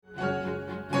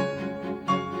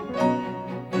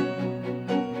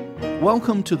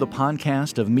Welcome to the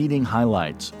podcast of meeting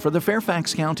highlights for the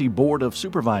Fairfax County Board of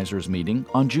Supervisors meeting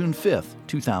on June 5,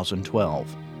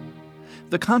 2012.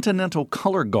 The Continental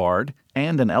Color Guard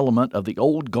and an element of the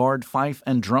Old Guard Fife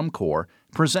and Drum Corps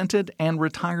presented and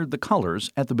retired the colors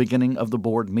at the beginning of the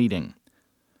board meeting.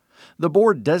 The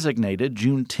board designated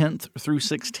June 10th through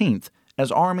 16th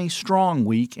as Army Strong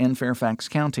Week in Fairfax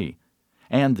County,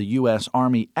 and the U.S.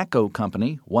 Army Echo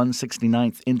Company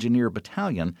 169th Engineer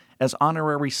Battalion as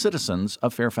honorary citizens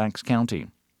of Fairfax County.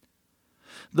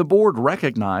 The board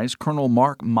recognized Colonel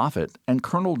Mark Moffett and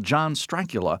Colonel John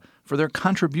Stracula for their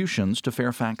contributions to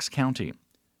Fairfax County.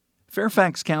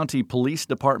 Fairfax County Police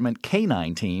Department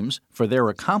K-9 teams for their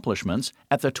accomplishments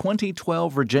at the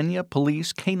 2012 Virginia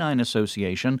Police K-9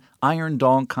 Association Iron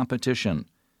Dog Competition.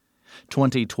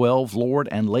 2012 Lord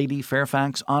and Lady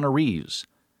Fairfax honorees.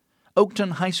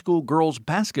 Oakton High School girls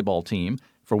basketball team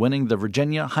for winning the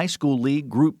Virginia High School League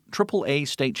Group AAA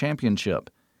State Championship.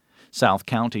 South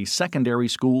County Secondary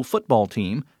School football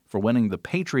team for winning the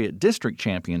Patriot District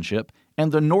Championship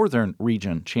and the Northern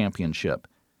Region Championship.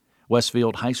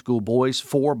 Westfield High School boys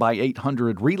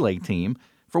 4x800 relay team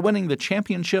for winning the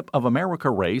Championship of America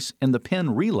race in the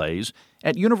Penn Relays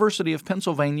at University of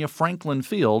Pennsylvania Franklin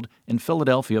Field in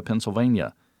Philadelphia,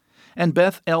 Pennsylvania. And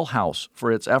Beth L. House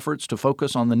for its efforts to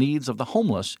focus on the needs of the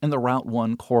homeless in the Route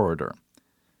 1 corridor.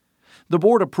 The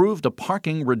board approved a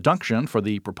parking reduction for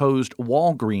the proposed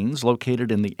Walgreens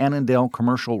located in the Annandale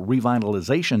Commercial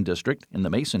Revitalization District in the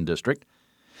Mason District,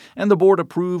 and the board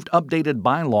approved updated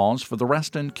bylaws for the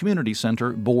Reston Community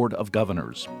Center Board of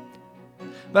Governors.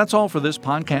 That's all for this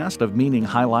podcast of meeting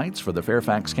highlights for the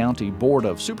Fairfax County Board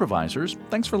of Supervisors.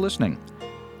 Thanks for listening.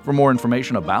 For more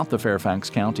information about the Fairfax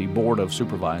County Board of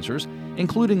Supervisors,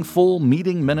 including full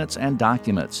meeting minutes and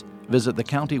documents, visit the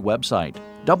county website,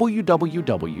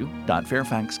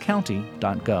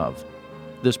 www.fairfaxcounty.gov.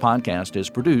 This podcast is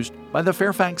produced by the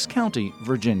Fairfax County,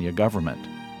 Virginia government.